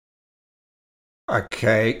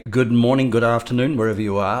Okay, good morning, good afternoon, wherever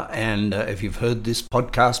you are. And if you've heard this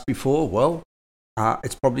podcast before, well,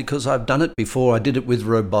 it's probably because I've done it before. I did it with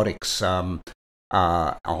robotics on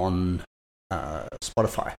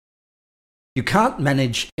Spotify. You can't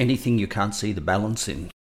manage anything you can't see the balance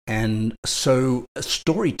in. And so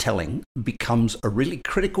storytelling becomes a really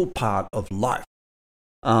critical part of life.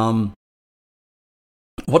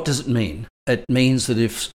 What does it mean? It means that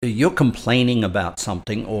if you're complaining about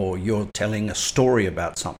something or you're telling a story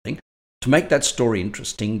about something, to make that story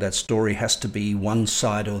interesting, that story has to be one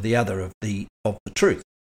side or the other of the truth.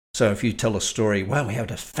 So if you tell a story, well, we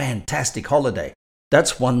had a fantastic holiday,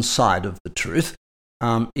 that's one side of the truth.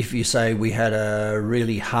 If you say we had a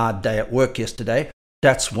really hard day at work yesterday,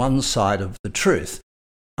 that's one side of the truth.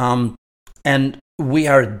 And we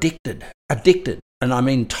are addicted, and I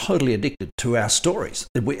mean totally addicted to our stories.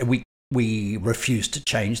 We refuse to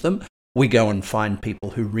change them. We go and find people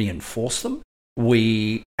who reinforce them.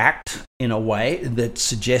 We act in a way that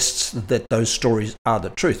suggests that those stories are the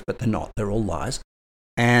truth, but they're not. They're all lies.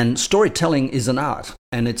 And storytelling is an art,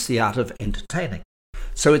 and it's the art of entertaining.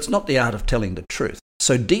 So it's not the art of telling the truth.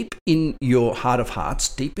 So deep in your heart of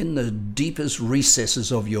hearts, deep in the deepest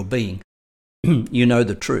recesses of your being, you know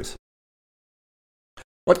the truth.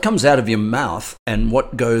 What comes out of your mouth and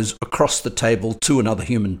what goes across the table to another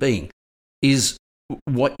human being is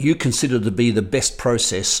what you consider to be the best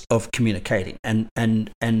process of communicating. And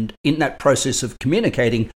in that process of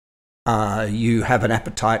communicating, you have an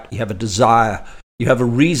appetite, you have a desire, you have a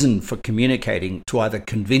reason for communicating to either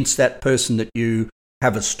convince that person that you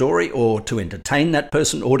have a story, or to entertain that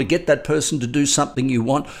person, or to get that person to do something you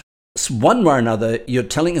want. One way or another, you're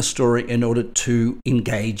telling a story in order to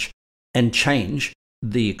engage and change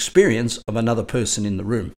the experience of another person in the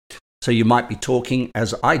room. So you might be talking,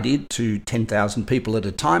 as I did, to 10,000 people at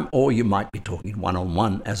a time, or you might be talking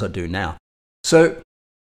one-on-one, as I do now. So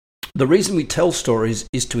the reason we tell stories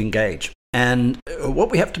is to engage. And what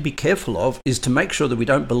we have to be careful of is to make sure that we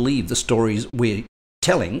don't believe the stories we're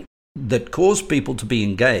telling that cause people to be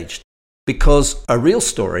engaged. Because a real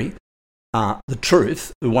story, the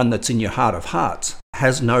truth, the one that's in your heart of hearts,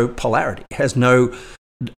 has no polarity, has no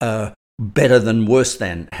better than, worse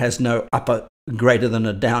than, has no upper, greater than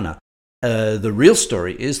a downer. The real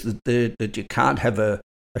story is that you can't have a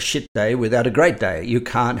shit day without a great day. You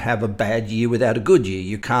can't have a bad year without a good year.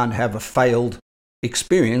 You can't have a failed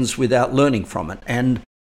experience without learning from it. And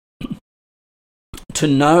to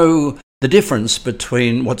know the difference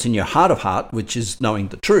between what's in your heart of heart, which is knowing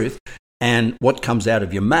the truth, and what comes out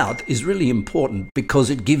of your mouth is really important,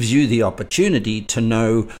 because it gives you the opportunity to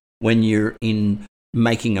know when you're in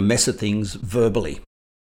making a mess of things verbally.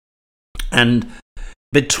 And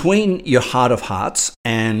between your heart of hearts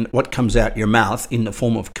and what comes out your mouth in the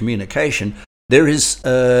form of communication, there is,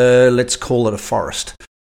 let's call it a forest.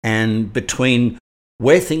 And between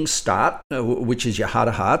where things start, which is your heart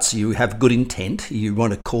of hearts, you have good intent. You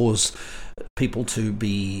want to cause people to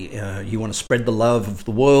be, you want to spread the love of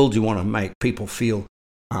the world. You want to make people feel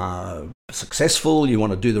successful. You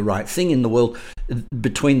want to do the right thing in the world.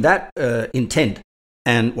 Between that intent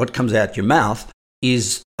and what comes out your mouth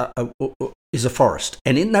is a forest,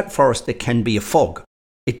 and in that forest there can be a fog.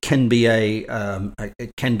 It can be a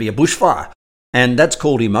bushfire, and that's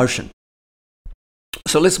called emotion.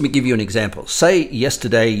 So let me give you an example. Say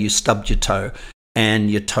yesterday you stubbed your toe, and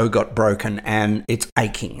your toe got broken, and it's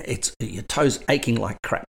aching. Your toe's aching like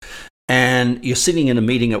crap. And you're sitting in a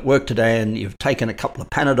meeting at work today, and you've taken a couple of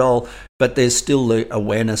Panadol, but there's still the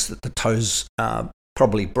awareness that the toe's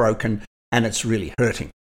probably broken, and it's really hurting.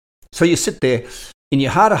 So you sit there, in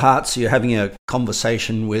your heart of hearts, you're having a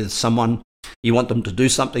conversation with someone, you want them to do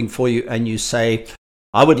something for you, and you say,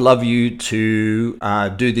 I would love you to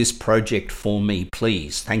do this project for me,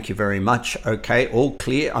 please. Thank you very much. Okay, all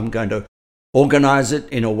clear. I'm going to organize it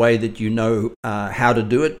in a way that you know how to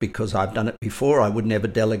do it, because I've done it before. I would never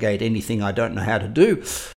delegate anything I don't know how to do.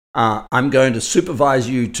 I'm going to supervise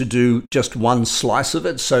you to do just one slice of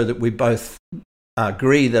it so that we both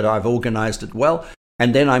agree that I've organized it well.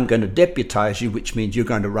 And then I'm going to deputize you, which means you're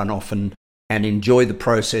going to run off and enjoy the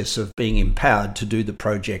process of being empowered to do the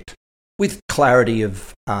project with clarity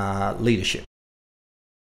of leadership.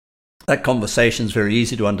 That conversation is very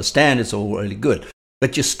easy to understand. It's all really good.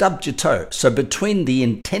 But you stubbed your toe. So between the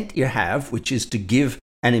intent you have, which is to give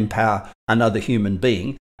and empower another human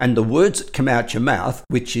being, and the words that come out your mouth,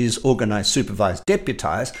 which is organize, supervise,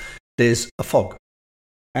 deputize, there's a fog.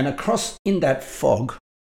 And across in that fog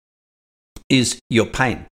is your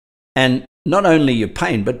pain. And not only your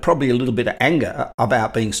pain, but probably a little bit of anger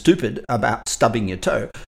about being stupid, about stubbing your toe,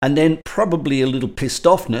 and then probably a little pissed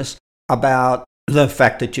offness about the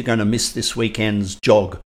fact that you're going to miss this weekend's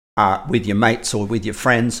jog with your mates or with your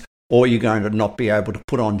friends, or you're going to not be able to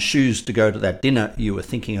put on shoes to go to that dinner you were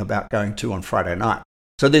thinking about going to on Friday night.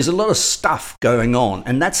 So there's a lot of stuff going on,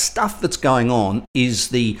 and that stuff that's going on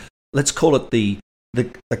is let's call it the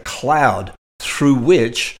cloud through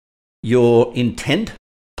which your intent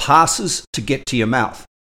passes to get to your mouth.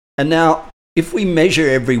 And now, if we measure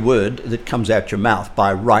every word that comes out your mouth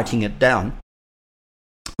by writing it down,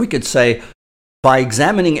 we could say, by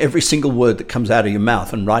examining every single word that comes out of your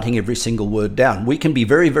mouth and writing every single word down, we can be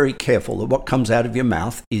very, very careful that what comes out of your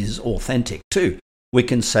mouth is authentic too. We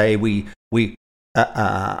can say we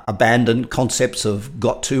abandon concepts of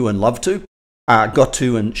got to and love to, got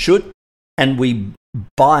to and should, and we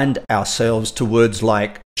bind ourselves to words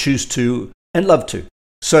like choose to and love to.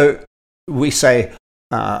 So we say,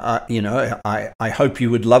 I hope you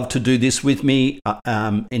would love to do this with me,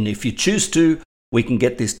 and if you choose to, we can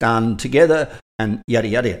get this done together, and yada,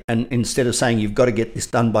 yada. And instead of saying you've got to get this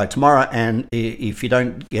done by tomorrow, and if you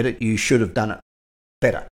don't get it, you should have done it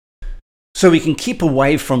better. So we can keep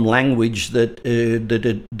away from language that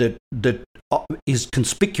is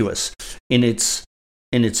conspicuous in its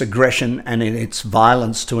aggression and in its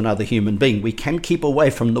violence to another human being. We can keep away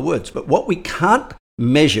from the words, but what we can't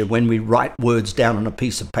measure when we write words down on a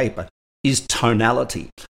piece of paper is tonality.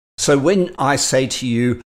 So when I say to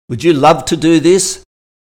you, would you love to do this?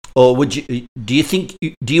 Or do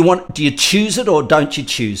you choose it or don't you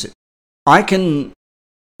choose it? I can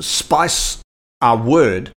spice a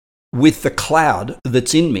word with the cloud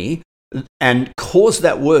that's in me and cause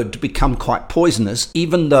that word to become quite poisonous,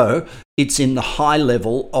 even though it's in the high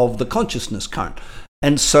level of the consciousness cone.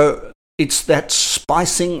 And so it's that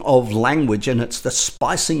spicing of language, and it's the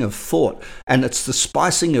spicing of thought, and it's the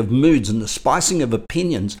spicing of moods and the spicing of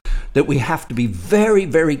opinions that we have to be very,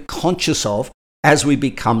 very conscious of as we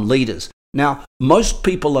become leaders. Now, most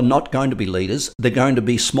people are not going to be leaders. They're going to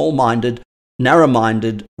be small-minded,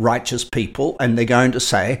 narrow-minded, righteous people, and they're going to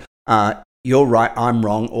say, you're right, I'm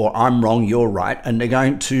wrong, or I'm wrong, you're right. And they're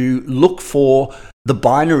going to look for the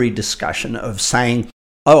binary discussion of saying,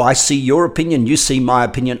 oh, I see your opinion, you see my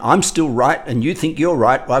opinion, I'm still right, and you think you're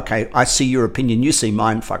right. Okay, I see your opinion, you see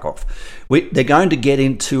mine, fuck off. They're going to get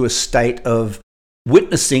into a state of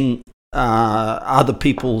witnessing other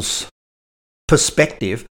people's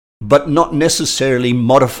perspective, but not necessarily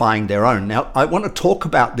modifying their own. Now, I want to talk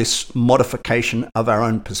about this modification of our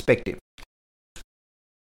own perspective.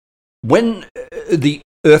 When the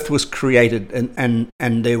Earth was created and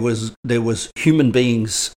there was human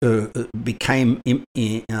beings became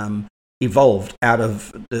evolved out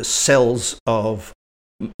of the cells of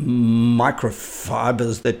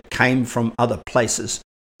microfibers that came from other places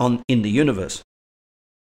in the universe.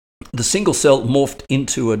 The single cell morphed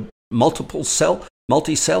into a multi-cell,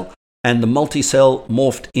 and the multi-cell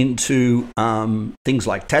morphed into things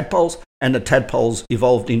like tadpoles, and the tadpoles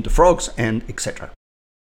evolved into frogs, and etc.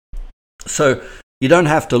 So you don't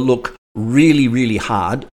have to look really, really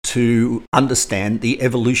hard to understand the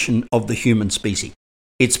evolution of the human species.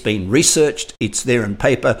 It's been researched, it's there in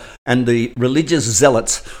paper, and the religious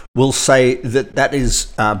zealots will say that that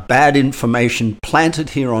is bad information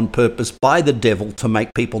planted here on purpose by the devil to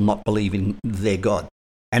make people not believe in their God.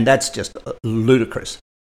 And that's just ludicrous.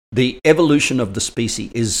 The evolution of the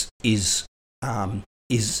species is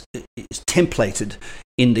templated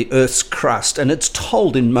in the Earth's crust, and it's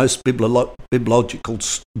told in most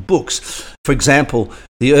bibliological books. For example,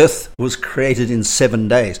 the Earth was created in 7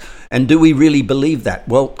 days. And do we really believe that?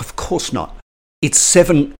 Well, of course not. It's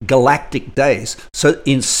 7 galactic days. So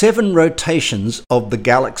in 7 rotations of the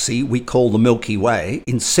galaxy we call the Milky Way,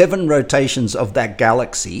 in 7 rotations of that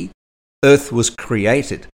galaxy, Earth was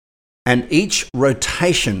created. And each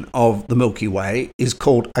rotation of the Milky Way is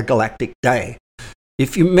called a galactic day.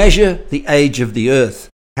 If you measure the age of the Earth,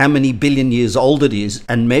 how many billion years old it is,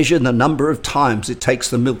 and measure the number of times it takes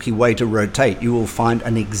the Milky Way to rotate, you will find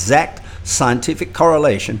an exact scientific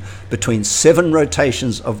correlation between 7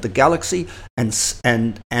 rotations of the galaxy and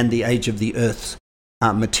the age of the Earth's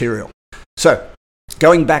material. So,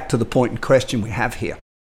 going back to the point in question we have here,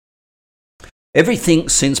 everything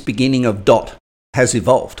since beginning of dot has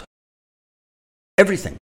evolved.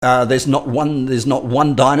 Everything. There's not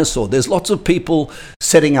one dinosaur. There's lots of people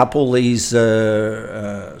setting up all these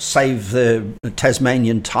save the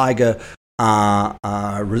Tasmanian tiger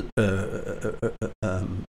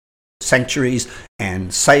sanctuaries,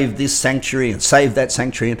 and save this sanctuary and save that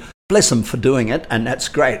sanctuary, and bless them for doing it, and that's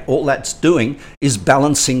great. All that's doing is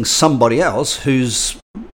balancing somebody else who's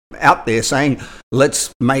out there saying,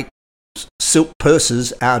 let's make silk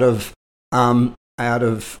purses out of out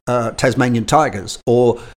of Tasmanian tigers,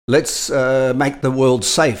 or let's make the world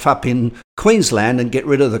safe up in Queensland and get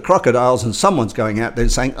rid of the crocodiles, and someone's going out there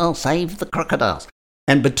saying, oh, save the crocodiles.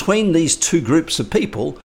 And between these two groups of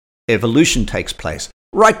people, evolution takes place,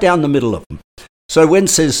 right down the middle of them. So when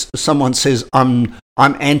someone says, I'm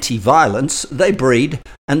anti-violence, they breed,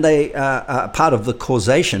 and they are part of the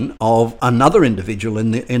causation of another individual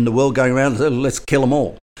in the world going around, let's kill them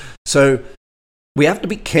all. So we have to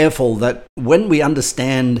be careful that when we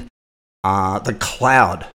understand the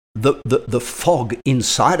cloud, the fog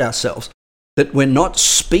inside ourselves, that we're not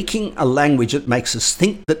speaking a language that makes us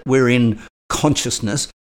think that we're in consciousness.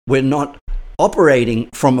 We're not operating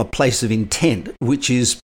from a place of intent, which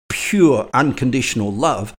is pure unconditional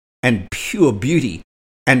love and pure beauty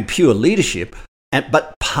and pure leadership,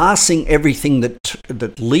 but passing everything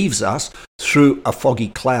that leaves us through a foggy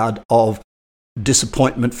cloud of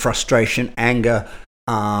disappointment, frustration, anger,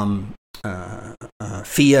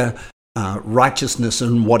 fear, righteousness,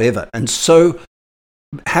 and whatever. And so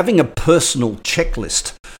having a personal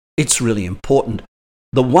checklist, it's really important.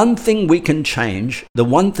 The one thing we can change, the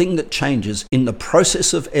one thing that changes in the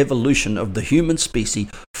process of evolution of the human species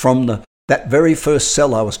from that very first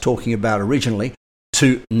cell I was talking about originally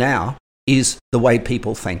to now, is the way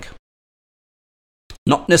people think.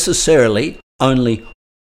 Not necessarily only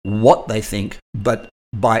what they think, but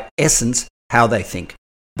by essence, how they think.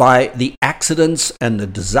 By the accidents and the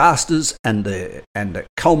disasters and the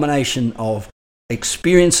culmination of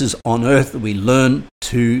experiences on earth, we learn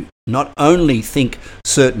to not only think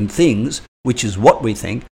certain things, which is what we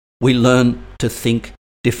think, we learn to think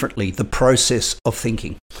differently, the process of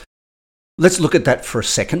thinking. Let's look at that for a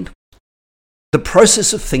second. The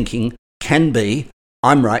process of thinking can be,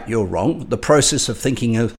 I'm right, you're wrong. The process of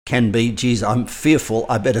thinking can be, geez, I'm fearful,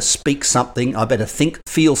 I better speak something, I better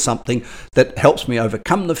feel something that helps me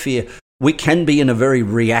overcome the fear. We can be in a very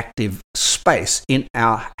reactive space in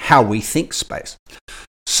our how we think space.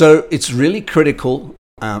 So it's really critical,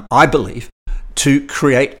 I believe, to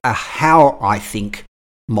create a how I think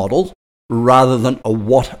model rather than a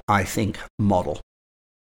what I think model.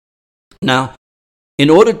 Now, in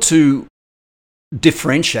order to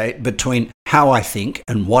differentiate between how I think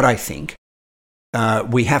and what I think,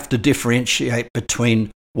 we have to differentiate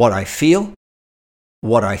between what I feel,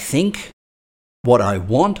 what I think, what I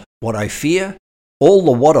want, what I fear, all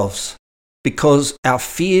the what-ofs, because our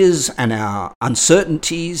fears and our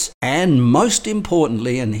uncertainties, and most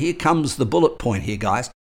importantly, and here comes the bullet point here,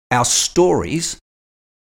 guys, our stories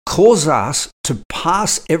cause us to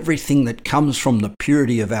pass everything that comes from the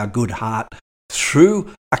purity of our good heart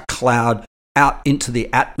through a cloud out into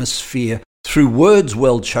the atmosphere through words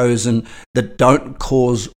well chosen that don't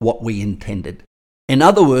cause what we intended. In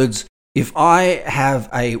other words, if I have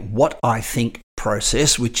a what I think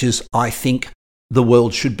process, which is I think the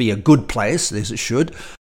world should be a good place, there's a should,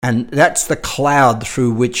 and that's the cloud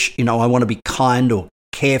through which, I want to be kind or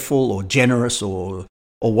careful or generous or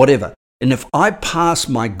whatever. And if I pass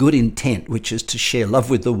my good intent, which is to share love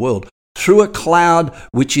with the world, through a cloud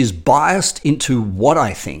which is biased into what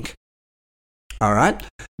I think, all right,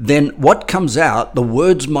 then what comes out, the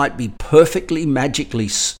words might be perfectly magically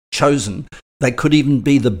chosen. They could even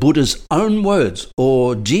be the Buddha's own words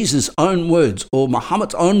or Jesus' own words or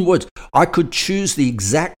Muhammad's own words. I could choose the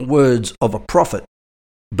exact words of a prophet.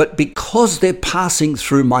 But because they're passing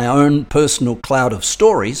through my own personal cloud of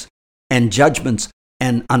stories and judgments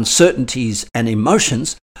and uncertainties and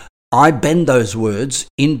emotions, I bend those words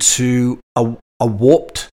into a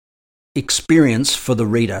warped experience for the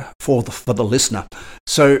reader, for the listener.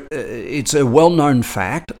 So it's a well-known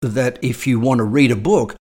fact that if you want to read a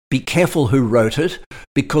book, be careful who wrote it,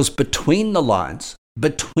 because between the lines,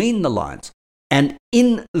 and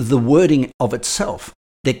in the wording of itself,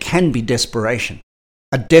 there can be desperation.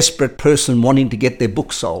 A desperate person wanting to get their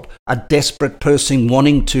book sold, a desperate person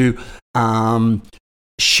wanting to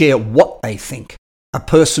share what they think, a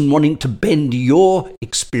person wanting to bend your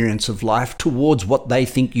experience of life towards what they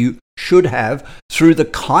think you should have through the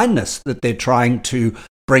kindness that they're trying to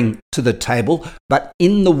bring to the table, but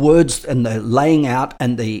in the words and the laying out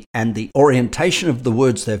and the orientation of the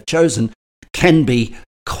words they've chosen can be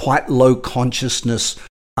quite low consciousness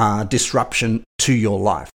disruption to your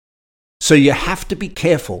life. So you have to be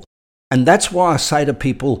careful. And that's why I say to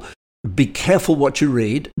people, be careful what you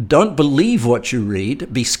read. Don't believe what you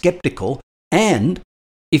read. Be skeptical. And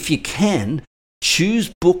if you can,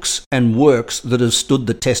 choose books and works that have stood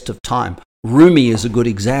the test of time. Rumi is a good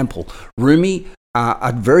example. Rumi,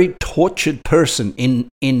 a very tortured person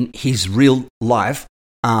in his real life.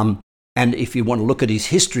 And if you want to look at his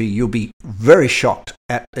history, you'll be very shocked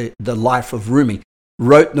at the life of Rumi.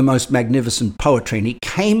 wrote the most magnificent poetry, and he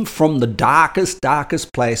came from the darkest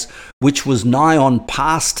place, which was nigh on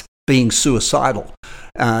past being suicidal.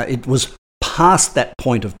 It was past that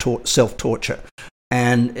point of self-torture,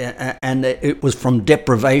 and it was from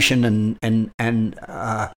deprivation and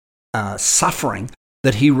suffering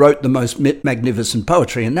that he wrote the most magnificent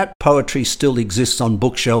poetry. And that poetry still exists on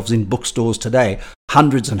bookshelves in bookstores today,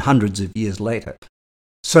 hundreds and hundreds of years later.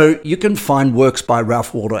 So you can find works by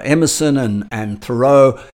Ralph Waldo Emerson and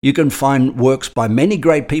Thoreau. You can find works by many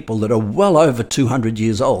great people that are well over 200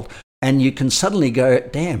 years old. And you can suddenly go,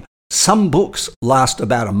 damn, some books last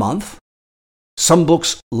about a month. Some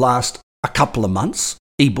books last a couple of months,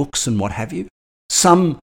 ebooks and what have you.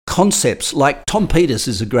 Some concepts, like Tom Peters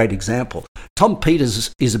is a great example. Tom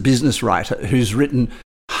Peters is a business writer who's written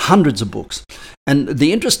hundreds of books. And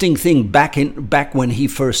the interesting thing, back when he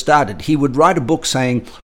first started, he would write a book saying,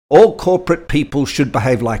 all corporate people should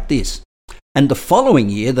behave like this. And the following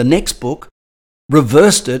year, the next book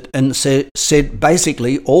reversed it and said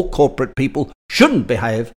basically all corporate people shouldn't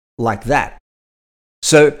behave like that.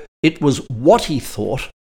 So it was what he thought,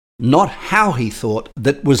 not how he thought,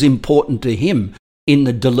 that was important to him in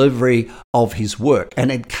the delivery of his work.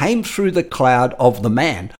 And it came through the cloud of the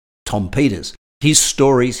man, Tom Peters, his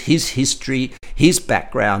stories, his history, his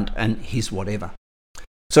background, and his whatever.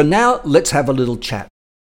 So now let's have a little chat,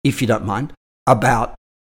 if you don't mind, about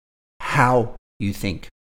how you think.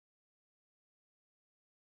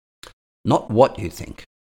 Not what you think.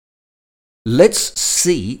 Let's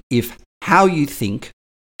see if how you think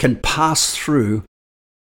can pass through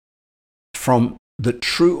from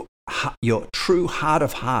your true heart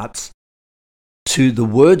of hearts to the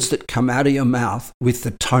words that come out of your mouth with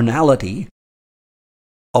the tonality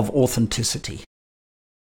of authenticity.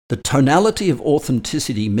 The tonality of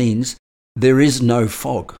authenticity means there is no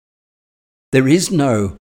fog. There is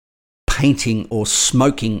no painting or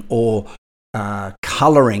smoking or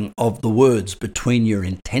colouring of the words between your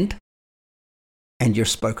intent and your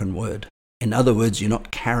spoken word. In other words, you're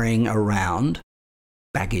not carrying around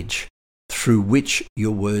baggage through which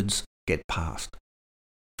your words get passed.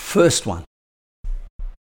 First one.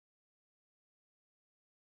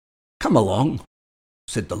 Come along,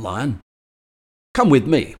 said the lion. Come with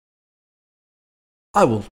me. I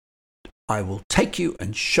will take you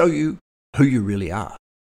and show you who you really are.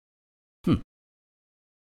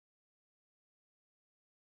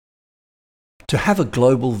 To have a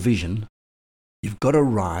global vision, you've got to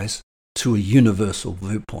rise to a universal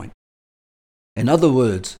viewpoint. In other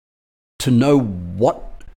words, to know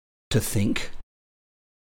what to think,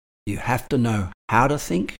 you have to know how to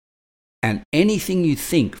think, and anything you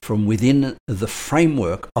think from within the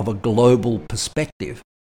framework of a global perspective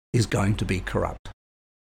is going to be corrupt.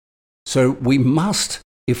 So we must,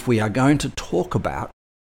 if we are going to talk about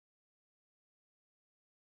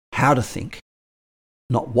how to think,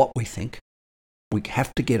 not what we think, we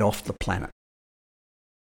have to get off the planet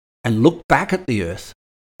and look back at the earth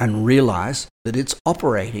and realize that it's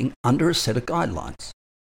operating under a set of guidelines.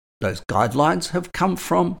 Those guidelines have come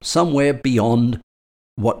from somewhere beyond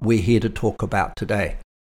what we're here to talk about today.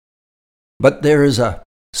 But there is a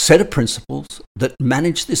set of principles that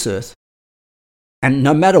manage this earth, and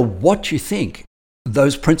no matter what you think,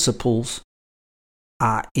 those principles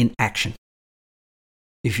are in action.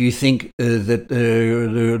 If you think that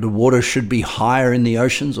the water should be higher in the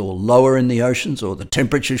oceans or lower in the oceans, or the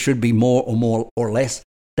temperature should be more or less,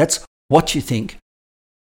 that's what you think.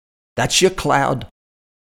 That's your cloud.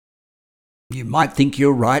 You might think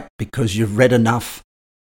you're right because you've read enough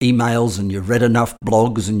emails and you've read enough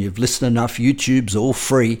blogs and you've listened enough YouTubes, all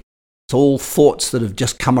free. It's all thoughts that have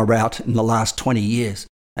just come about in the last 20 years.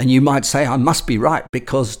 And you might say, I must be right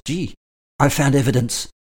because, gee, I found evidence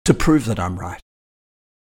to prove that I'm right.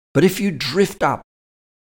 But if you drift up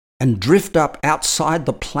outside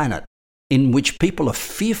the planet, in which people are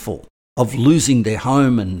fearful of losing their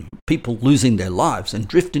home and people losing their lives, and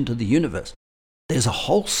drift into the universe, there's a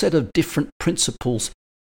whole set of different principles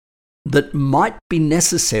that might be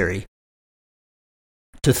necessary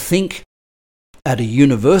to think at a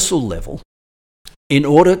universal level in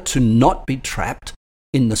order to not be trapped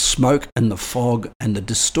in the smoke and the fog and the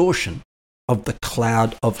distortion of the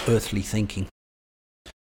cloud of earthly thinking.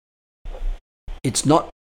 It's not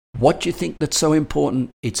what you think that's so important,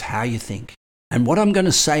 it's how you think. And what I'm going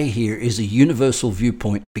to say here is a universal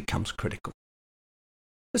viewpoint becomes critical.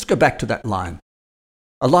 Let's go back to that lion.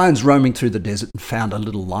 A lion's roaming through the desert and found a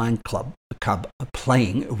little lion cub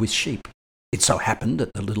playing with sheep. It so happened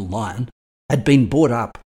that the little lion had been brought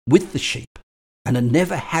up with the sheep and had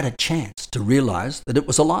never had a chance to realize that it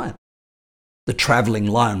was a lion. The traveling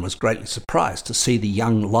lion was greatly surprised to see the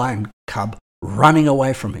young lion cub running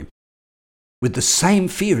away from him with the same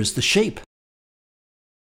fear as the sheep.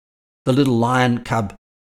 The little lion cub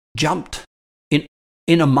jumped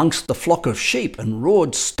in amongst the flock of sheep and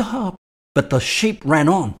roared, "Stop!" But the sheep ran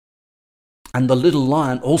on, and the little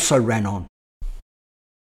lion also ran on.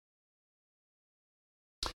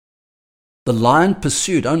 The lion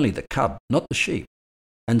pursued only the cub, not the sheep,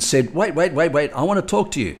 and said, wait, I want to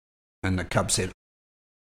talk to you. And the cub said,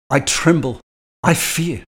 "I tremble, I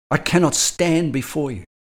fear, I cannot stand before you."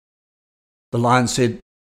 The lion said,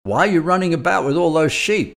 "Why are you running about with all those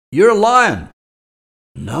sheep? You're a lion."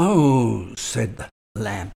 "No," said the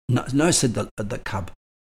lamb. No, said the cub.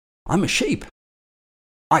 "I'm a sheep.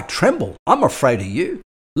 I tremble. I'm afraid of you.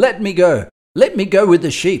 Let me go. Let me go with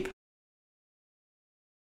the sheep."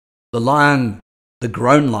 The lion, the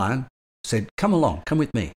grown lion, said, "Come along, come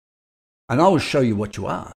with me, and I will show you what you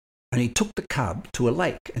are." And he took the cub to a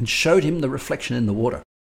lake and showed him the reflection in the water.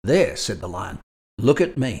 "There," said the lion, "look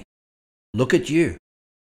at me. Look at you.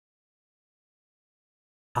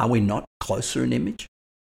 Are we not closer in image?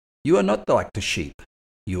 You are not like the sheep.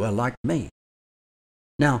 You are like me."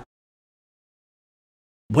 Now,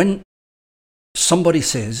 when somebody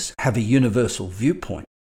says have a universal viewpoint,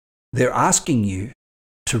 they're asking you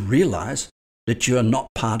to realize that you are not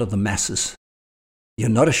part of the masses. You're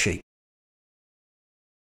not a sheep.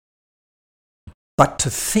 But to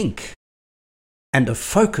think and to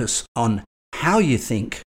focus on how you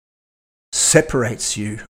think separates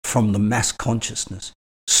you from the mass consciousness.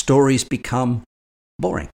 Stories become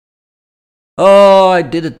boring. "Oh, I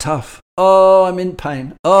did it tough. Oh, I'm in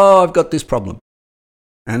pain. Oh, I've got this problem."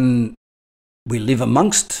 And we live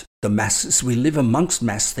amongst the masses. We live amongst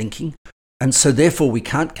mass thinking. And so therefore we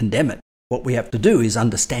can't condemn it. What we have to do is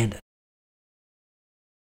understand it.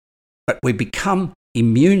 But we become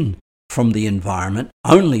immune from the environment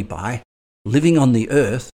only by living on the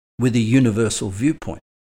earth with a universal viewpoint.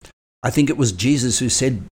 I think it was Jesus who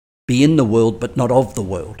said, "Be in the world, but not of the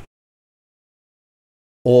world."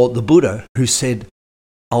 Or the Buddha who said,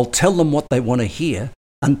 "I'll tell them what they want to hear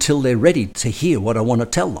until they're ready to hear what I want to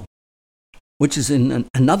tell them." Which is in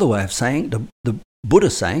another way of saying, the Buddha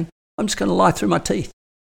saying, "I'm just going to lie through my teeth."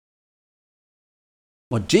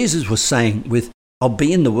 What Jesus was saying with, "I'll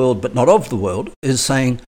be in the world, but not of the world," is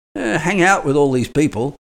saying, hang out with all these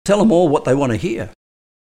people, tell them all what they want to hear.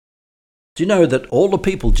 Do you know that all the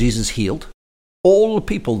people Jesus healed, all the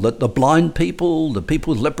people, that the blind people, the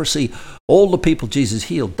people with leprosy, all the people Jesus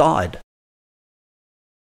healed died?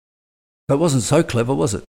 That wasn't so clever,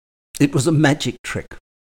 was it? It was a magic trick,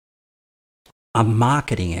 a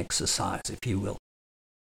marketing exercise, if you will.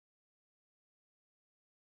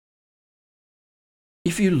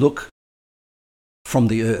 If you look from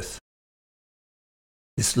the earth,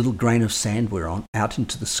 this little grain of sand we're on, out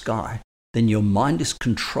into the sky, then your mind is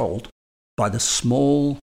controlled by the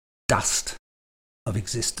small dust of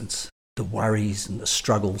existence, the worries and the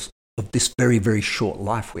struggles of this very, very short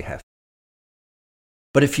life we have.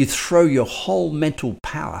 But if you throw your whole mental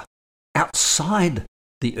power outside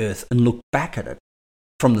the earth and look back at it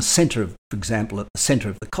from the center of, for example, at the center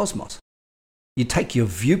of the cosmos, you take your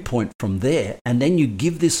viewpoint from there and then you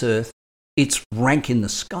give this earth its rank in the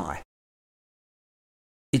sky.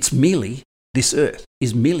 It's merely, this earth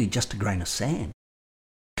is merely just a grain of sand.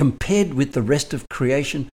 Compared with the rest of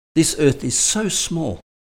creation, this earth is so small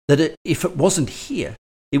that if it wasn't here,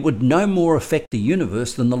 it would no more affect the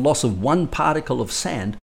universe than the loss of one particle of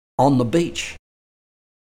sand on the beach.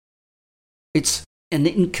 It's an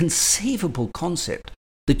inconceivable concept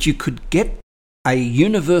that you could get a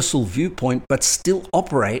universal viewpoint but still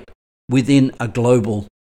operate within a global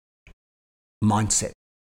mindset.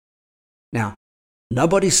 Now,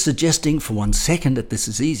 nobody's suggesting for 1 second that this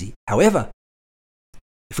is easy. However,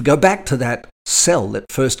 if we go back to that cell that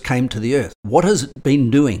first came to the earth, what has it been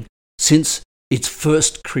doing since its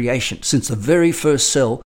first creation, since the very first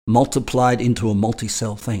cell multiplied into a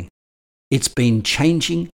multi-cell thing? It's been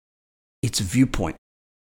changing its viewpoint.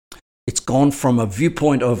 It's gone from a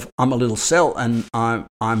viewpoint of I'm a little cell and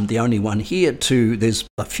I'm the only one here, to there's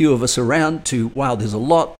a few of us around, to wow, there's a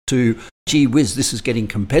lot, to gee whiz, this is getting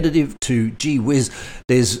competitive, to gee whiz,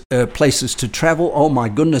 there's places to travel. Oh my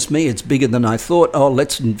goodness me, it's bigger than I thought. Oh,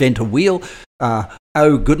 let's invent a wheel.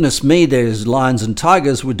 Oh goodness me, there's lions and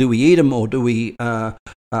tigers. Well, do we eat them or do we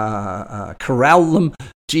corral them?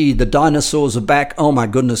 Gee, the dinosaurs are back. Oh my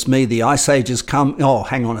goodness me, the ice age has come. Oh,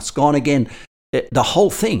 hang on, it's gone again. The whole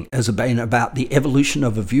thing has been about the evolution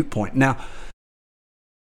of a viewpoint. Now,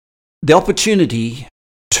 the opportunity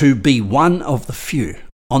to be one of the few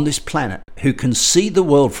on this planet who can see the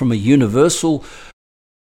world from a universal,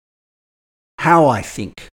 how I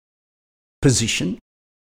think, position,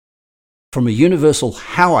 from a universal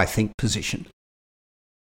how I think position,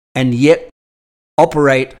 and yet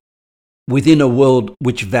operate within a world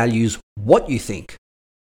which values what you think.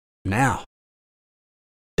 Now,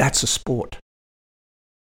 that's a sport.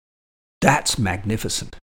 That's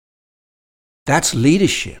magnificent. That's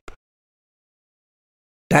leadership.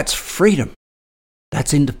 That's freedom.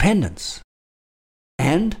 That's independence.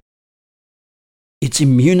 And it's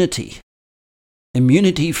immunity.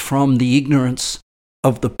 Immunity from the ignorance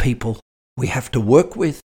of the people we have to work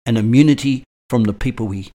with, and immunity from the people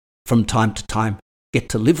we, from time to time, get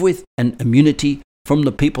to live with, and immunity from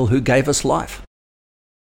the people who gave us life.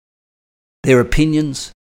 Their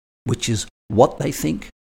opinions, which is what they think,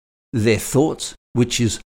 their thoughts, which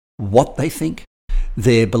is what they think,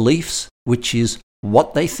 their beliefs, which is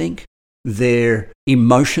what they think, their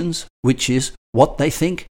emotions, which is what they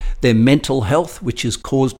think, their mental health, which is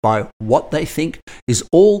caused by what they think, is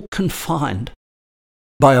all confined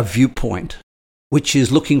by a viewpoint, which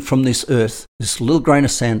is looking from this earth, this little grain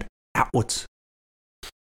of sand, outwards.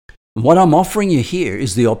 And what I'm offering you here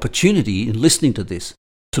is the opportunity, in listening to this,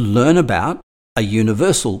 to learn about a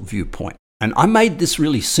universal viewpoint. And I made this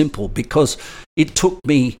really simple because it took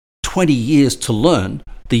me 20 years to learn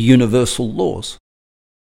the universal laws.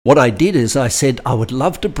 What I did is I said I would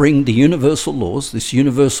love to bring the universal laws, this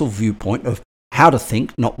universal viewpoint of how to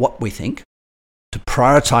think, not what we think, to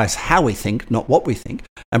prioritize how we think, not what we think,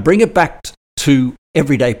 and bring it back to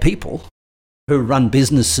everyday people who run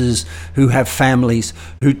businesses, who have families,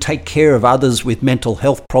 who take care of others with mental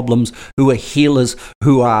health problems, who are healers,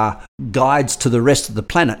 who are guides to the rest of the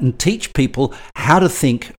planet, and teach people how to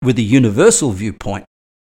think with a universal viewpoint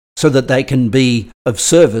so that they can be of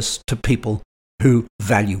service to people who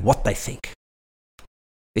value what they think.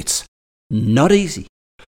 It's not easy.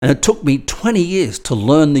 And it took me 20 years to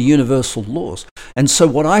learn the universal laws. And so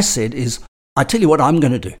what I said is, I tell you what I'm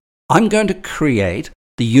going to do. I'm going to create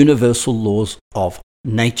the universal laws of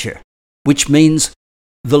nature, which means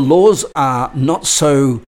the laws are not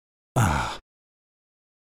so at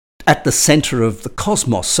the center of the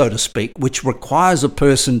cosmos, so to speak, which requires a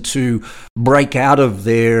person to break out of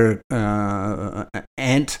their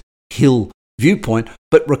ant-hill viewpoint,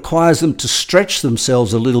 but requires them to stretch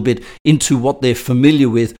themselves a little bit into what they're familiar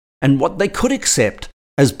with and what they could accept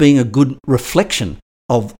as being a good reflection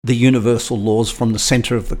of the universal laws from the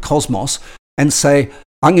center of the cosmos, and say,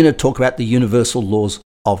 I'm going to talk about the universal laws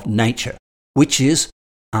of nature, which is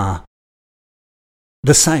the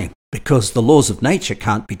same, because the laws of nature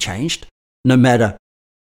can't be changed. No matter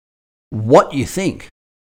what you think,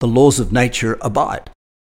 the laws of nature abide.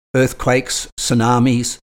 Earthquakes,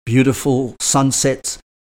 tsunamis, beautiful sunsets,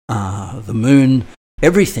 the moon,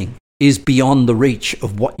 everything is beyond the reach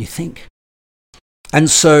of what you think. And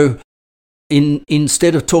so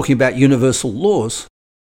instead of talking about universal laws,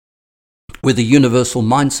 with a universal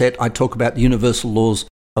mindset, I talk about the universal laws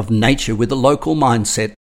of nature with a local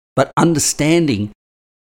mindset, but understanding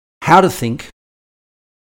how to think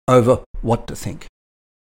over what to think.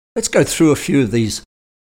 Let's go through a few of these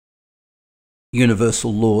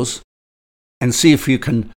universal laws and see if you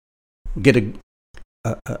can get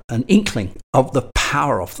an inkling of the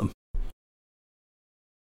power of them.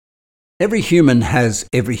 Every human has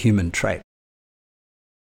every human trait.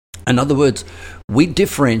 In other words, we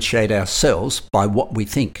differentiate ourselves by what we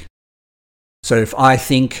think. So if I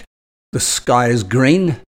think the sky is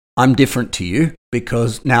green, I'm different to you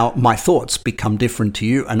because now my thoughts become different to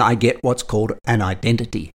you and I get what's called an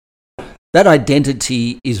identity. That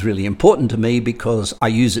identity is really important to me because I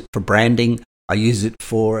use it for branding, I use it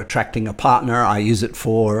for attracting a partner, I use it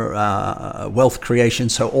for wealth creation.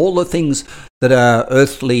 So all the things that are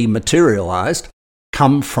earthly materialized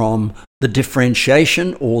come from the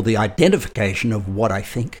differentiation or the identification of what I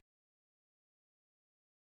think.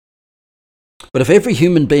 But if every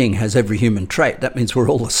human being has every human trait, that means we're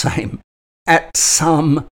all the same at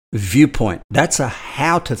some viewpoint. That's a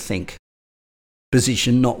how to think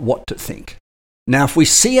position, not what to think. Now, if we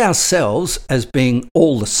see ourselves as being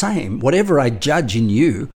all the same, whatever I judge in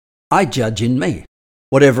you, I judge in me.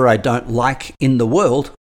 Whatever I don't like in the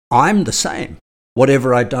world, I'm the same.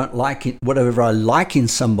 Whatever I don't like, whatever I like in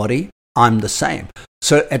somebody, I'm the same.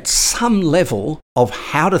 So at some level of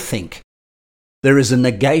how to think, there is a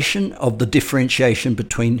negation of the differentiation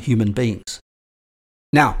between human beings.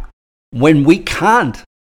 Now, when we can't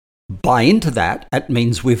buy into that, it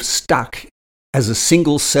means we've stuck as a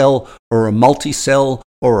single cell or a multi-cell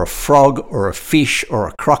or a frog or a fish or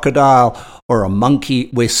a crocodile or a monkey.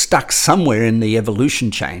 We're stuck somewhere in the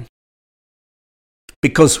evolution chain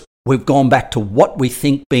because we've gone back to what we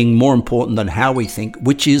think being more important than how we think,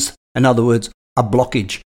 which is, in other words, a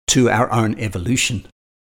blockage to our own evolution.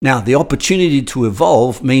 Now, the opportunity to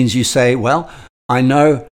evolve means you say, well, I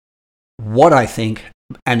know what I think,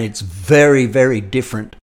 and it's very, very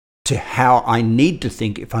different to how I need to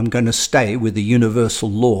think if I'm going to stay with the universal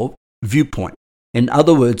law viewpoint. In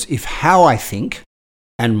other words, if how I think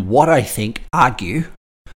and what I think argue,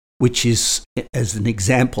 which is, as an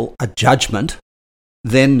example, a judgment,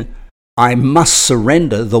 then I must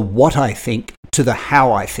surrender the what I think to the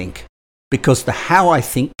how I think, because the how I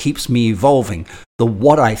think keeps me evolving. The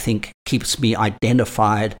what I think keeps me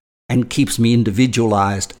identified and keeps me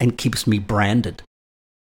individualized and keeps me branded.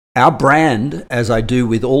 Our brand, as I do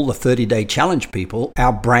with all the 30-day challenge people,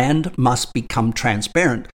 our brand must become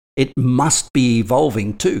transparent. It must be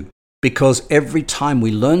evolving too, because every time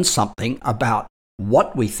we learn something about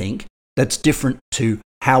what we think that's different to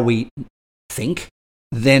how we think,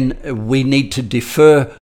 then we need to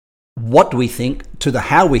defer what we think to the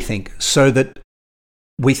how we think so that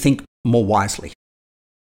we think more wisely.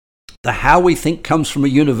 The how we think comes from a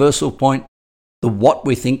universal point. The what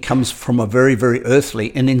we think comes from a very, very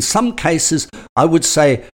earthly, and in some cases, I would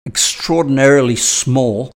say extraordinarily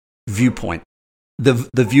small viewpoint. The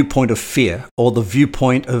viewpoint of fear, or the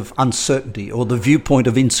viewpoint of uncertainty, or the viewpoint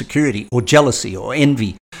of insecurity, or jealousy, or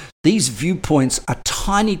envy. These viewpoints are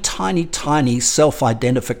tiny, tiny, tiny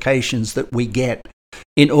self-identifications that we get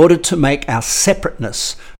in order to make our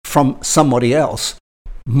separateness from somebody else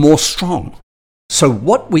more strong. So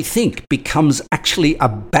what we think becomes actually a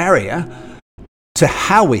barrier to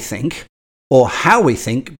how we think, or how we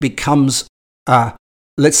think becomes,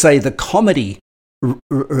 let's say, the comedy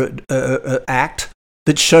act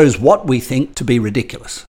that shows what we think to be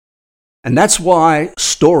ridiculous. And that's why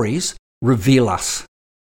stories reveal us.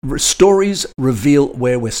 Stories reveal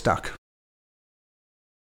where we're stuck.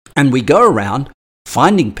 And we go around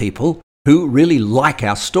finding people who really like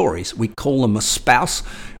our stories. We call them a spouse,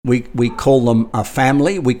 we call them a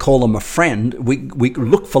family, we call them a friend. We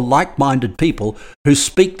look for like-minded people who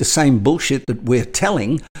speak the same bullshit that we're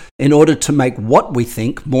telling in order to make what we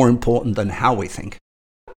think more important than how we think.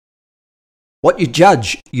 What you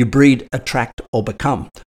judge, you breed, attract, or become.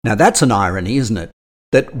 Now that's an irony, isn't it?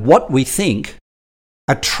 That what we think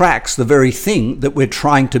attracts the very thing that we're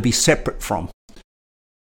trying to be separate from.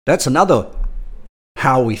 That's another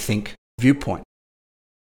how we think viewpoint.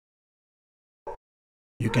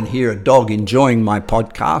 You can hear a dog enjoying my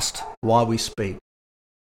podcast while we speak.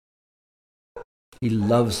 He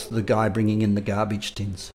loves the guy bringing in the garbage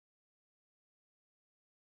tins.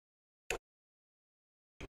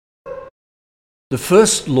 The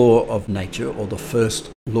first law of nature, or the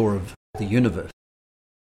first law of the universe,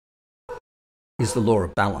 is the law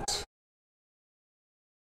of balance.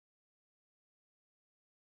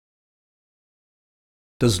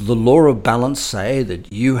 Does the law of balance say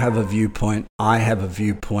that you have a viewpoint, I have a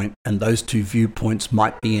viewpoint, and those two viewpoints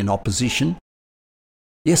might be in opposition?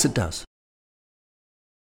 Yes, it does.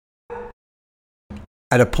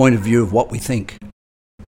 At a point of view of what we think,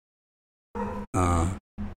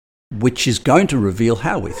 which is going to reveal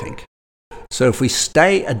how we think. So if we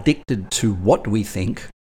stay addicted to what we think,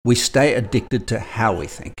 we stay addicted to how we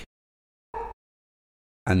think.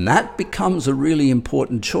 And that becomes a really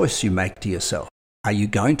important choice you make to yourself. Are you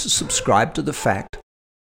going to subscribe to the fact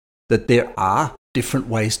that there are different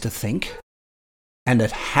ways to think, and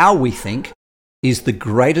that how we think is the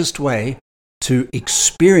greatest way to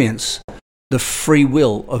experience the free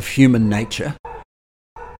will of human nature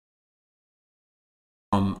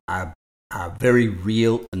from a very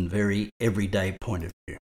real and very everyday point of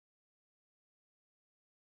view?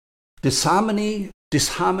 Disharmony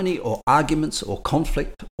or arguments or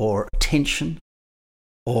conflict or tension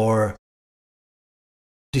or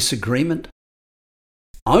disagreement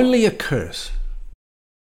only occurs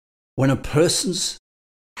when a person's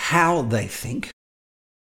how they think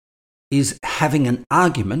is having an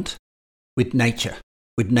argument with nature,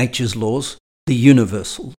 with nature's laws, the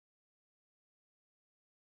universal.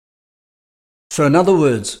 So in other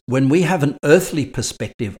words, when we have an earthly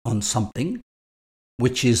perspective on something,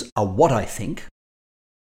 which is a what I think,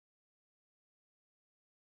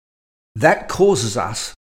 that causes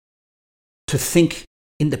us to think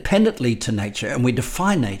independently to nature, and we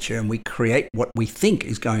define nature and we create what we think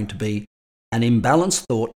is going to be an imbalanced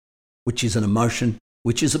thought, which is an emotion,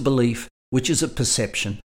 which is a belief, which is a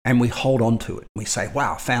perception, and we hold on to it. We say,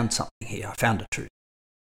 wow, I found something here, I found a truth.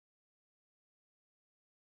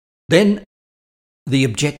 Then the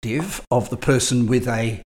objective of the person with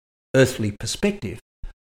a earthly perspective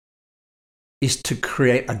is to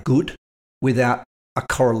create a good without a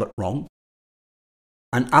correlate wrong,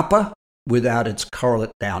 an upper without its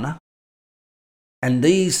correlate downer, and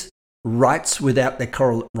these rights without their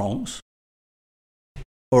correlate wrongs,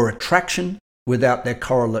 or attraction without their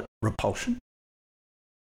correlate repulsion,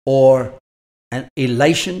 or an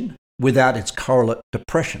elation without its correlate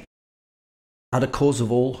depression, are the cause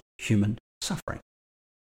of all human suffering.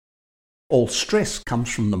 All stress comes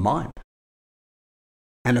from the mind.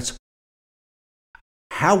 And it's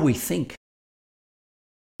how we think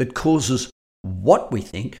that causes what we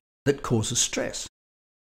think that causes stress.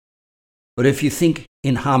 But if you think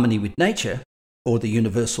in harmony with nature, or the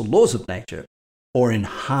universal laws of nature, or in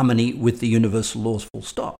harmony with the universal laws full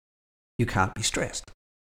stop, you can't be stressed.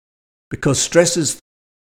 Because stress is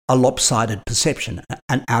a lopsided perception,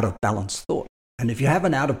 an out of balance thought. And if you have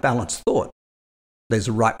an out of balance thought, there's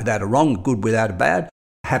a right without a wrong, a good without a bad,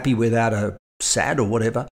 happy without a sad or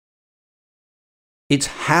whatever. It's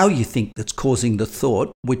how you think that's causing the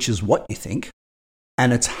thought, which is what you think,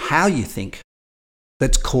 and it's how you think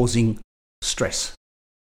that's causing stress.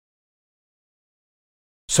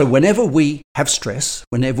 So whenever we have stress,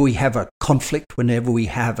 whenever we have a conflict, whenever we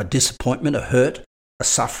have a disappointment, a hurt, a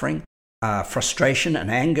suffering, a frustration, an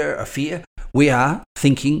anger, a fear, we are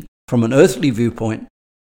thinking from an earthly viewpoint,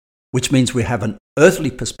 which means we have an earthly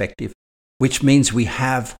perspective, which means we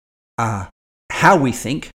have how we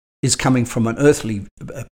think is coming from an earthly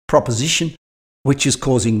proposition, which is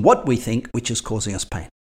causing what we think, which is causing us pain.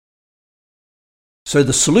 So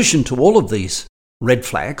the solution to all of these red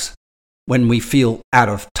flags, when we feel out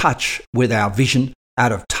of touch with our vision,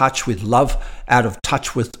 out of touch with love, out of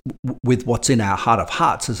touch with what's in our heart of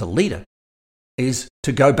hearts as a leader, is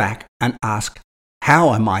to go back and ask,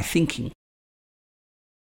 how am I thinking?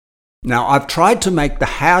 Now, I've tried to make the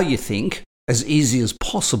how you think as easy as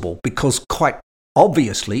possible because quite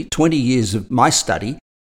obviously 20 years of my study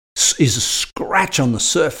is a scratch on the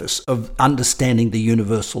surface of understanding the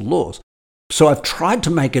universal laws. So I've tried to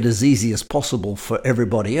make it as easy as possible for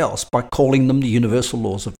everybody else by calling them the universal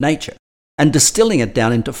laws of nature and distilling it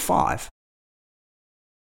down into 5.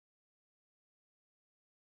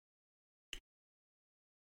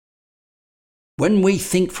 When we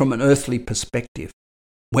think from an earthly perspective,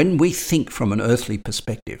 in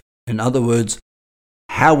other words,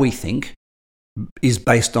 how we think is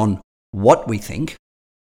based on what we think.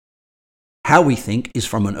 How we think is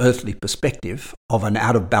from an earthly perspective of an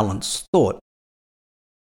out of balance thought.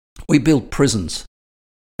 We build prisons,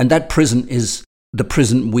 and that prison is the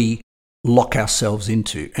prison we lock ourselves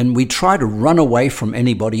into, and we try to run away from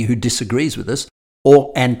anybody who disagrees with us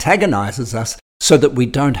or antagonizes us so that we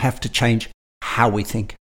don't have to change how we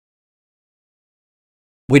think.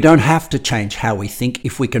 We don't have to change how we think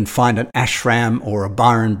if we can find an ashram or a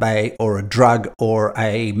Byron Bay or a drug or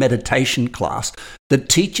a meditation class that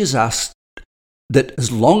teaches us that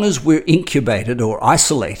as long as we're incubated or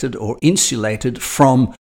isolated or insulated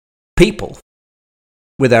from people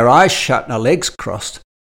with our eyes shut and our legs crossed,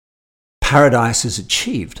 paradise is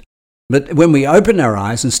achieved. But when we open our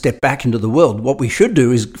eyes and step back into the world, what we should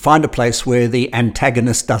do is find a place where the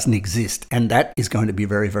antagonist doesn't exist. And that is going to be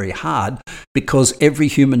very, very hard because every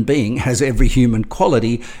human being has every human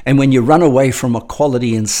quality. And when you run away from a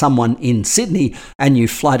quality in someone in Sydney and you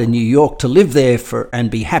fly to New York to live there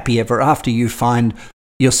and be happy ever after, you find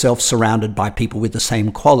yourself surrounded by people with the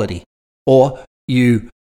same quality. Or you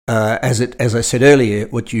as I said earlier,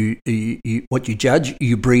 what you judge,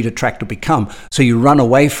 you breed, attract, or become. So you run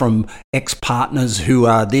away from ex-partners who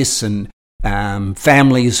are this and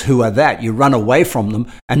families who are that. You run away from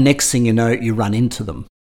them, and next thing you know, you run into them.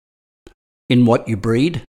 In what you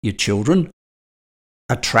breed, your children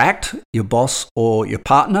attract your boss or your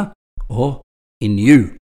partner, or in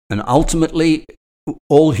you. And ultimately,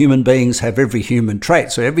 all human beings have every human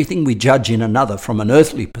trait. So everything we judge in another from an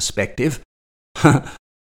earthly perspective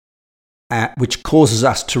which causes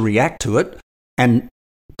us to react to it and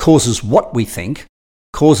causes what we think,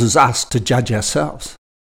 causes us to judge ourselves.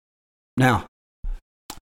 Now,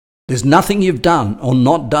 there's nothing you've done or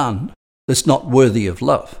not done that's not worthy of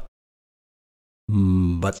love.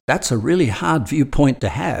 But that's a really hard viewpoint to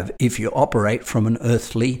have if you operate from an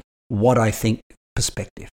earthly, what I think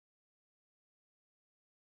perspective.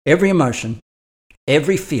 Every emotion,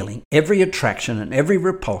 every feeling, every attraction and every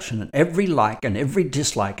repulsion and every like and every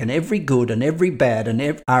dislike and every good and every bad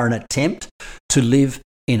are an attempt to live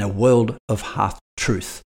in a world of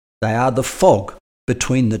half-truth. They are the fog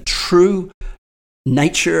between the true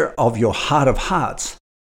nature of your heart of hearts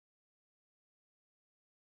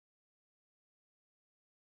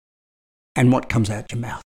and what comes out your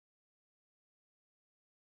mouth.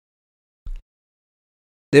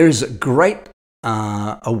 There is a great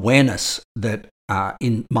awareness that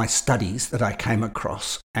in my studies that I came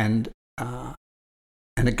across, and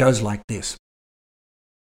it goes like this.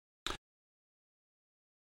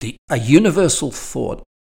 A universal thought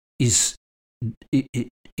is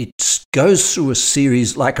it goes through a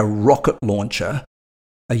series like a rocket launcher.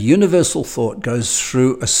 A universal thought goes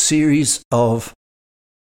through a series of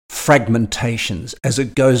fragmentations as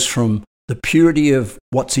it goes from the purity of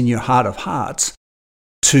what's in your heart of hearts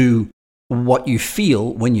to what you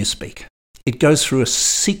feel when you speak. It goes through a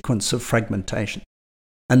sequence of fragmentation.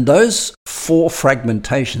 And those 4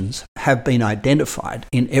 fragmentations have been identified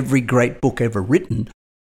in every great book ever written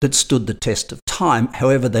that stood the test of time.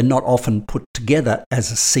 However, they're not often put together as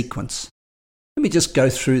a sequence. Let me just go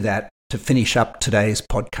through that to finish up today's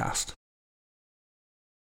podcast.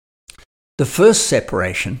 The first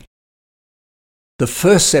separation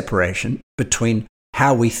between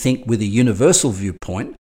how we think with a universal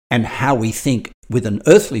viewpoint and how we think with an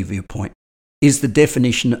earthly viewpoint is the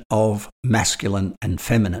definition of masculine and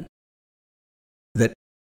feminine. That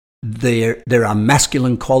there are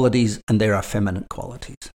masculine qualities and there are feminine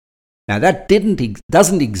qualities. Now that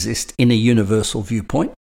doesn't exist in a universal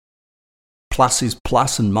viewpoint. Plus is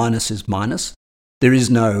plus and minus is minus. There is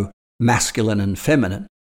no masculine and feminine.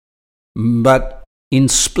 But in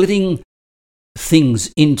splitting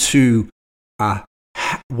things into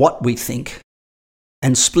what we think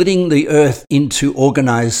and splitting the earth into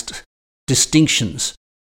organized distinctions,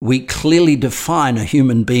 we clearly define a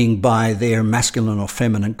human being by their masculine or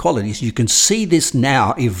feminine qualities. You can see this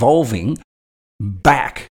now evolving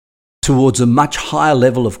back towards a much higher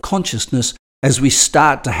level of consciousness as we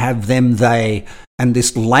start to have them, they, and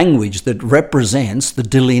this language that represents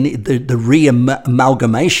the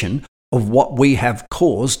re-amalgamation of what we have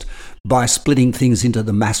caused by splitting things into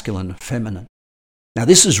the masculine and feminine. Now,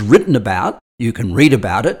 this is written about. You can read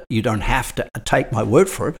about it. You don't have to take my word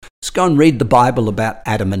for it. Just go and read the Bible about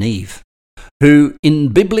Adam and Eve, who in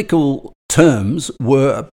biblical terms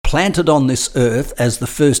were planted on this earth as the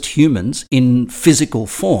first humans in physical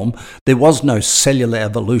form. There was no cellular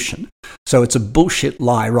evolution. So it's a bullshit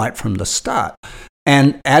lie right from the start.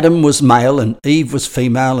 And Adam was male and Eve was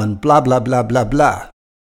female and blah, blah, blah, blah, blah.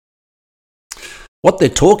 What they're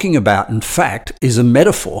talking about, in fact, is a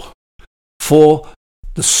metaphor for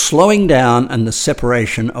the slowing down and the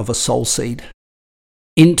separation of a soul seed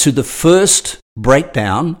into the first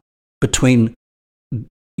breakdown between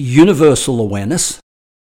universal awareness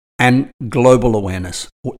and global awareness.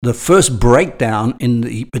 The first breakdown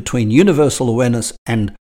between universal awareness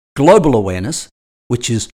and global awareness, which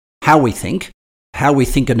is how we think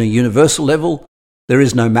at a universal level. There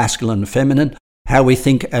is no masculine and feminine. How we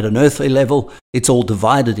think at an earthly level, it's all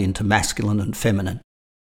divided into masculine and feminine.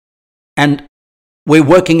 And we're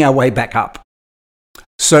working our way back up.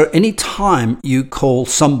 So any time you call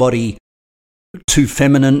somebody too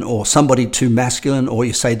feminine or somebody too masculine, or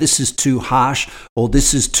you say this is too harsh or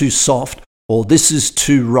this is too soft or this is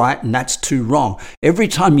too right and that's too wrong, every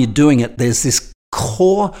time you're doing it, there's this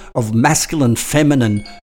core of masculine feminine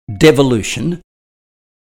devolution,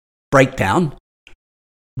 breakdown,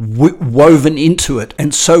 woven into it.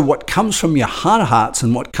 And so what comes from your heart of hearts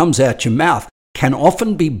and what comes out your mouth can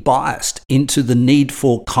often be biased into the need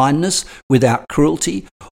for kindness without cruelty,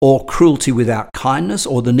 or cruelty without kindness,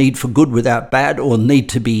 or the need for good without bad, or need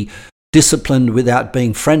to be disciplined without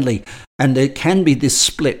being friendly. And there can be this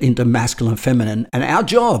split into masculine and feminine. And our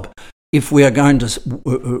job, if we are going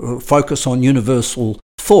to focus on universal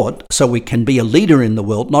thought so we can be a leader in the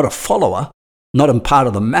world, not a follower, not a part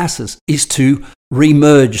of the masses, is to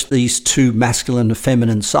remerge these two masculine and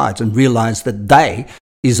feminine sides and realize that they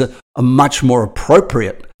is a much more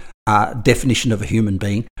appropriate definition of a human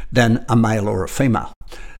being than a male or a female.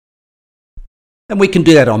 And we can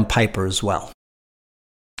do that on paper as well.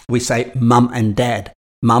 We say mum and dad.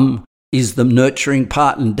 Mum is the nurturing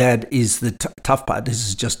part and dad is the tough part. This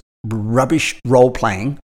is just rubbish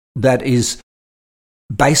role-playing that is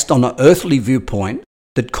based on an earthly viewpoint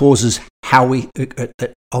that causes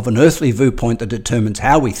of an earthly viewpoint that determines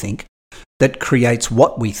how we think, that creates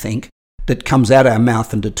what we think, that comes out of our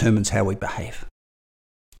mouth and determines how we behave.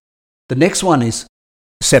 The next one is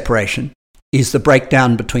separation, is the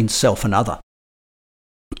breakdown between self and other.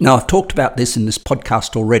 Now, I've talked about this in this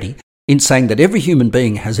podcast already in saying that every human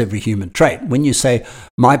being has every human trait. When you say,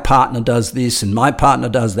 my partner does this and my partner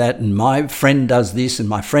does that and my friend does this and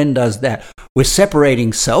my friend does that, we're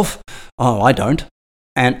separating self, oh, I don't,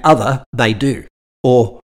 and other, they do,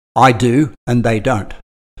 or I do and they don't.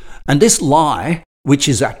 And this lie, which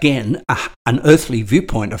is again an earthly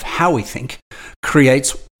viewpoint of how we think,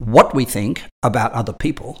 creates what we think about other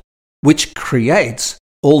people, which creates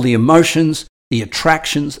all the emotions, the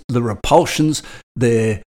attractions, the repulsions,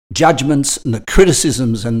 the judgments and the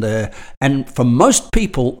criticisms and for most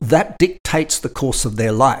people that dictates the course of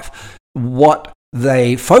their life. What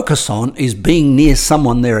they focus on is being near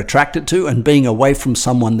someone they're attracted to and being away from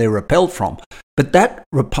someone they're repelled from. But that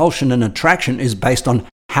repulsion and attraction is based on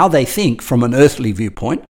how they think from an earthly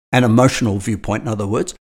viewpoint, an emotional viewpoint, in other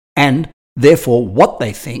words, and therefore what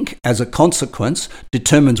they think as a consequence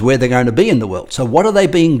determines where they're going to be in the world. So what are they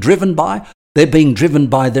being driven by? They're being driven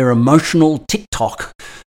by their emotional TikTok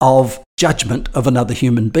of judgment of another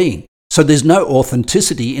human being. So there's no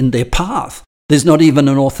authenticity in their path. There's not even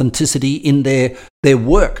an authenticity in their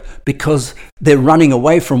work, because they're running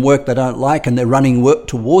away from work they don't like and they're running work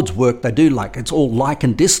towards work they do like. It's all like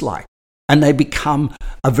and dislike. And they become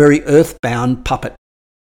a very earthbound puppet.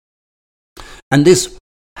 And this,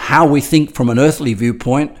 how we think from an earthly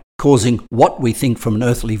viewpoint, causing what we think from an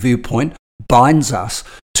earthly viewpoint, binds us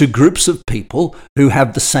to groups of people who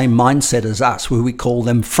have the same mindset as us, where we call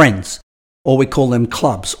them friends, or we call them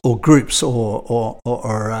clubs or groups or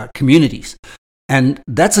communities. And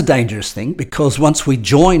that's a dangerous thing, because once we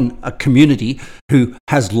join a community who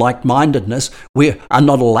has like-mindedness, we are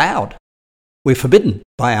not allowed, we're forbidden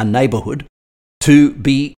by our neighborhood to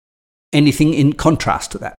be anything in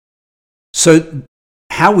contrast to that. So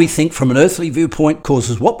how we think from an earthly viewpoint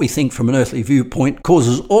causes what we think from an earthly viewpoint,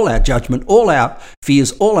 causes all our judgment, all our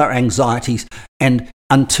fears, all our anxieties. And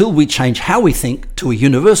until we change how we think to a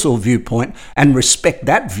universal viewpoint and respect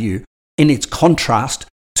that view in its contrast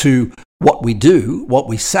to what we do, what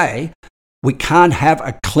we say, we can't have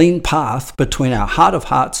a clean path between our heart of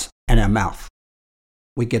hearts and our mouth.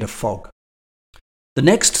 We get a fog. The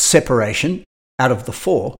next separation out of the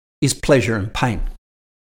four is pleasure and pain.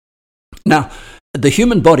 Now, the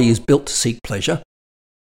human body is built to seek pleasure.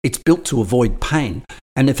 It's built to avoid pain.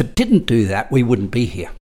 And if it didn't do that, we wouldn't be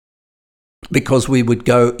here, because we would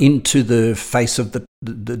go into the face of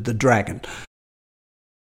the dragon.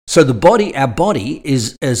 So the body, our body,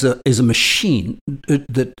 is a machine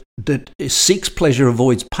that seeks pleasure,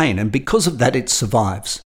 avoids pain, and because of that, it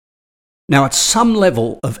survives. Now, at some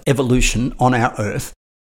level of evolution on our earth,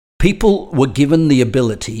 people were given the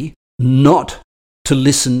ability not to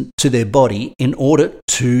listen to their body in order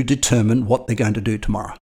to determine what they're going to do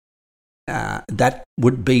tomorrow. That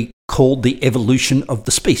would be called the evolution of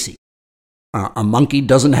the species. A monkey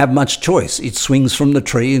doesn't have much choice. It swings from the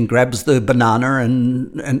tree and grabs the banana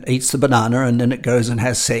and eats the banana, and then it goes and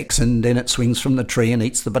has sex, and then it swings from the tree and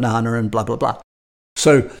eats the banana, and blah, blah, blah.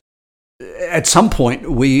 So at some point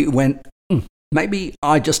we went, maybe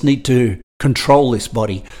I just need to control this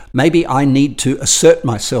body. Maybe I need to assert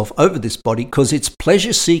myself over this body, because its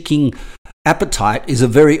pleasure-seeking appetite is a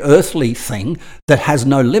very earthly thing that has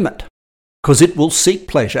no limit, because it will seek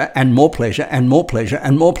pleasure and more pleasure and more pleasure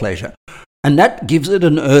and more pleasure. And that gives it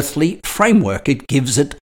an earthly framework. It gives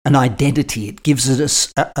it an identity. It gives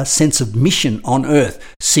it a sense of mission on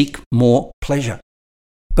earth. Seek more pleasure.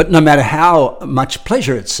 But no matter how much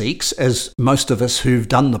pleasure it seeks, as most of us who've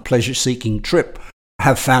done the pleasure-seeking trip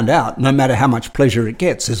have found out, no matter how much pleasure it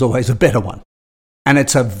gets, there's always a better one. And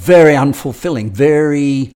it's a very unfulfilling,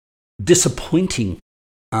 very disappointing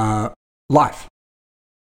life.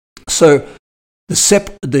 So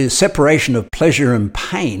the separation of pleasure and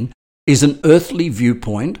pain is an earthly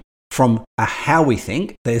viewpoint from a how we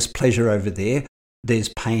think. There's pleasure over there, there's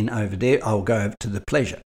pain over there, I'll go over to the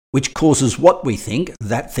pleasure, which causes what we think.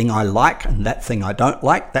 That thing I like and that thing I don't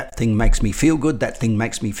like, that thing makes me feel good, that thing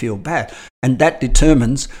makes me feel bad. And that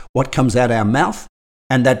determines what comes out our mouth,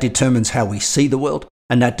 and that determines how we see the world,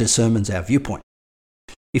 and that determines our viewpoint.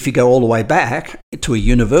 If you go all the way back to a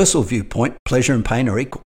universal viewpoint, pleasure and pain are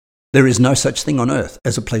equal. There is no such thing on earth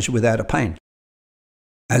as a pleasure without a pain.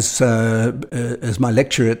 As my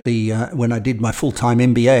lecturer at when I did my full-time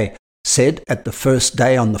MBA said at the first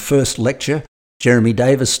day on the first lecture, Jeremy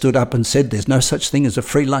Davis stood up and said, there's no such thing as a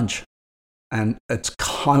free lunch. And it's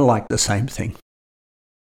kind of like the same thing.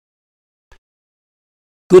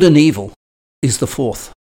 Good and evil is the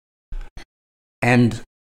fourth. And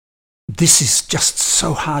this is just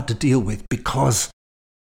so hard to deal with, because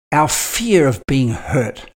our fear of being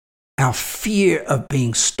hurt, our fear of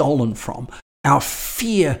being stolen from, our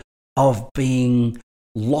fear of being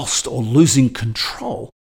lost or losing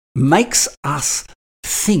control makes us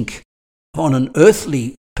think on an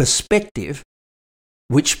earthly perspective,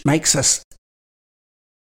 which makes us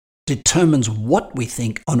determines what we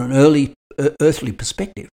think on an earthly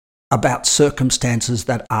perspective about circumstances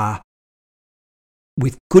that are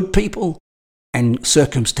with good people and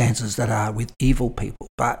circumstances that are with evil people.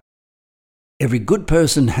 But every good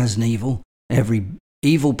person has an evil, every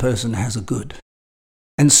evil person has a good.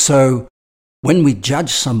 And so when we judge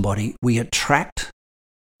somebody, we attract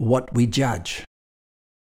what we judge.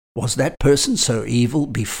 Was that person so evil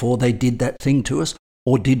before they did that thing to us?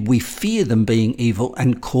 or did we fear them being evil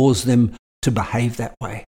and cause them to behave that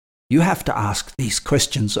way? You have to ask these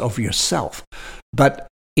questions of yourself. But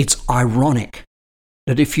it's ironic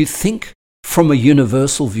that if you think from a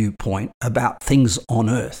universal viewpoint about things on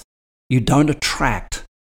earth, you don't attract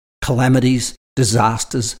calamities,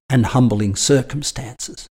 disasters, and humbling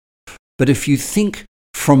circumstances. But if you think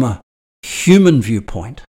from a human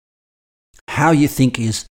viewpoint, how you think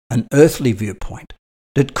is an earthly viewpoint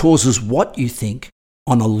that causes what you think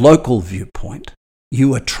on a local viewpoint,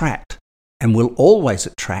 you attract and will always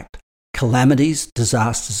attract calamities,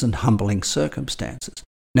 disasters, and humbling circumstances.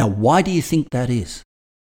 Now, why do you think that is?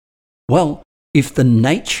 Well, if the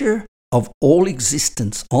nature of all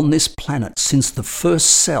existence on this planet since the first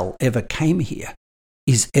cell ever came here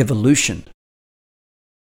is evolution,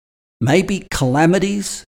 maybe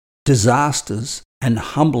calamities, disasters, and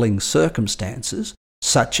humbling circumstances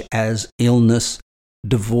such as illness,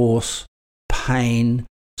 divorce, pain,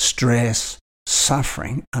 stress,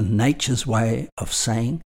 suffering are nature's way of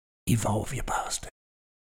saying, evolve, you bastard.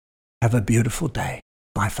 Have a beautiful day.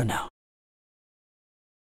 Bye for now.